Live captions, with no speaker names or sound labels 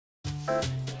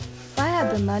If I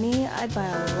had the money, I'd buy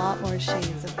a lot more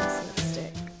shades of this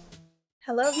lipstick.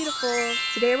 Hello beautifuls!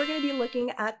 Today we're going to be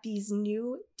looking at these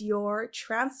new Dior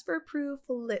transfer-proof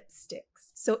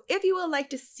lipsticks. So if you would like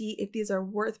to see if these are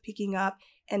worth picking up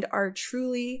and are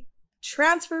truly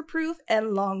transfer-proof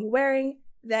and long-wearing,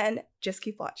 then just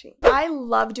keep watching. I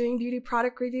love doing beauty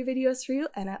product review videos for you,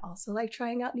 and I also like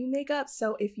trying out new makeup.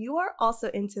 So if you are also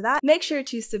into that, make sure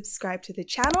to subscribe to the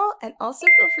channel, and also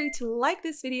feel free to like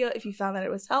this video if you found that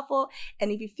it was helpful and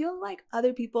if you feel like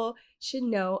other people should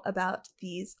know about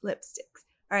these lipsticks.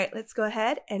 All right, let's go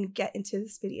ahead and get into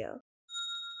this video.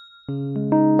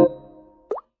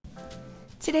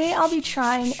 Today I'll be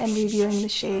trying and reviewing the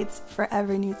shades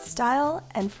Forever Nude Style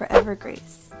and Forever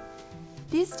Grace.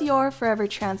 These Dior Forever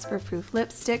Transfer Proof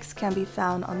lipsticks can be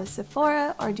found on the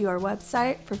Sephora or Dior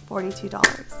website for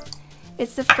 $42.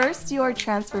 It's the first Dior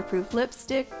Transfer Proof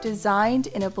lipstick designed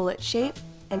in a bullet shape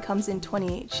and comes in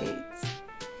 28 shades.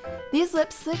 These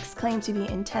lipsticks claim to be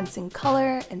intense in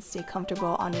color and stay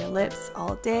comfortable on your lips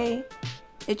all day.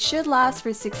 It should last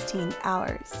for 16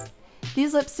 hours.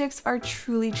 These lipsticks are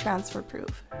truly transfer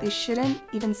proof. They shouldn't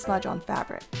even smudge on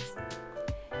fabrics.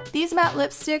 These matte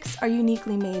lipsticks are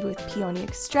uniquely made with peony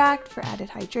extract for added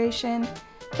hydration.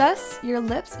 Thus, your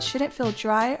lips shouldn't feel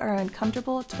dry or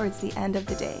uncomfortable towards the end of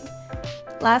the day.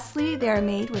 Lastly, they are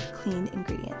made with clean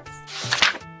ingredients.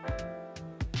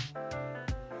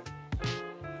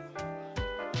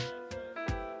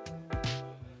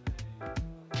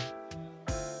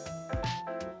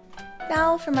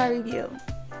 Now for my review.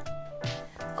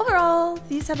 Overall,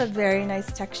 these have a very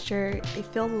nice texture. They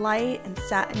feel light and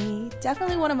satiny,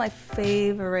 definitely one of my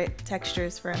favorite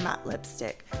textures for a matte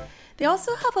lipstick. They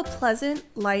also have a pleasant,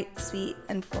 light, sweet,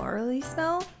 and florally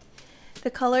smell.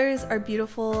 The colors are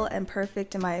beautiful and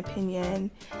perfect in my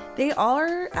opinion. They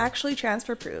are actually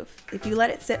transfer proof. If you let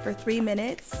it sit for 3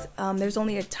 minutes, there's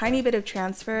only a tiny bit of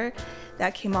transfer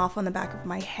that came off on the back of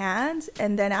my hand,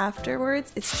 and then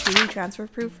afterwards it's truly transfer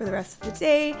proof for the rest of the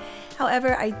day.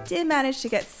 However, I did manage to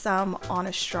get some on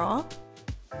a straw.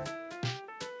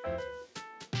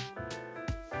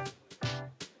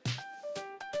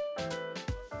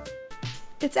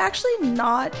 It's actually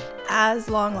not as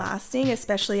long lasting,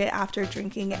 especially after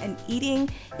drinking and eating.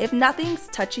 If nothing's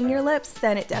touching your lips,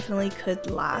 then it definitely could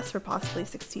last for possibly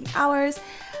 16 hours.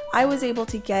 I was able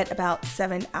to get about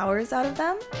 7 hours out of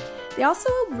them. They also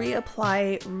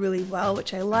reapply really well,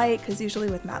 which I like because usually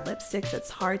with matte lipsticks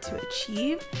it's hard to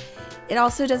achieve. It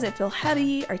also doesn't feel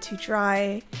heavy or too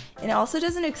dry, and it also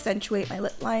doesn't accentuate my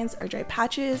lip lines or dry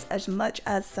patches as much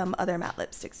as some other matte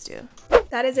lipsticks do.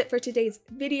 That is it for today's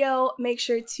video. Make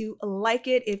sure to like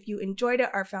it if you enjoyed it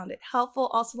or found it helpful.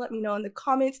 Also let me know in the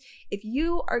comments if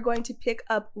you are going to pick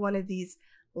up one of these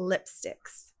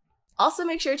lipsticks. Also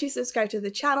make sure to subscribe to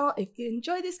the channel if you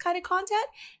enjoy this kind of content,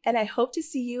 and I hope to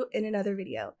see you in another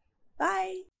video.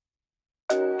 Bye!